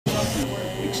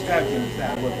distracting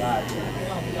from what God did.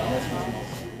 That's what it is.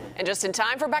 And just in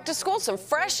time for back to school, some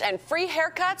fresh and free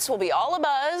haircuts will be all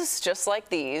abuzz, just like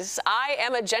these. I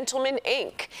Am a Gentleman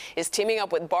Inc. is teaming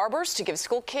up with barbers to give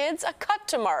school kids a cut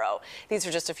tomorrow. These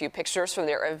are just a few pictures from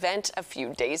their event a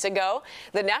few days ago.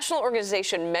 The national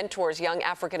organization mentors young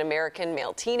African-American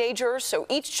male teenagers, so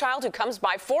each child who comes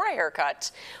by for a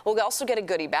haircut will also get a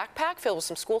goodie backpack filled with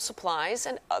some school supplies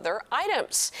and other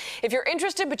items. If you're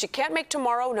interested but you can't make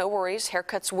tomorrow, no worries.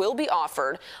 Haircuts will be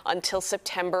offered until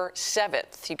September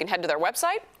 7th. You can head to their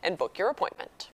website and book your appointment.